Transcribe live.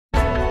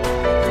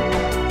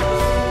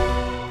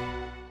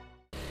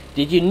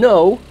Did you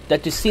know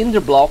that the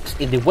cinder blocks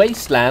in the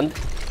wasteland,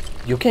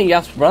 you can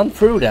just run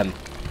through them?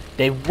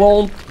 They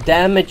won't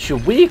damage your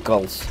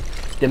vehicles.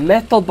 The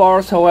metal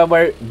bars,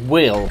 however,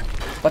 will.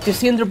 But the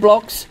cinder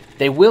blocks,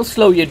 they will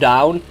slow you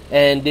down,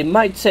 and they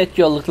might set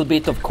you a little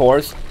bit, of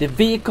course. The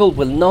vehicle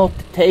will not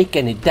take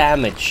any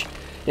damage.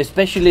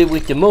 Especially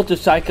with the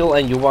motorcycle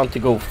and you want to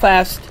go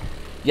fast,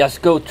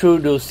 just go through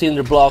those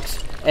cinder blocks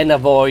and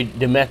avoid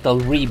the metal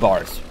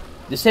rebars.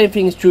 The same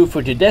thing is true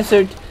for the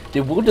desert.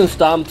 The wooden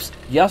stumps,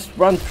 just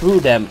run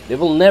through them. They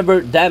will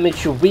never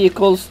damage your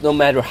vehicles, no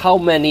matter how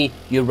many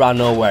you run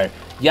over.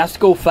 Just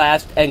go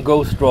fast and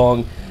go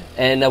strong,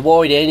 and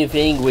avoid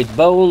anything with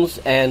bones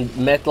and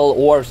metal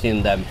ores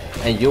in them,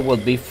 and you will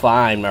be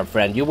fine, my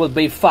friend. You will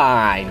be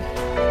fine.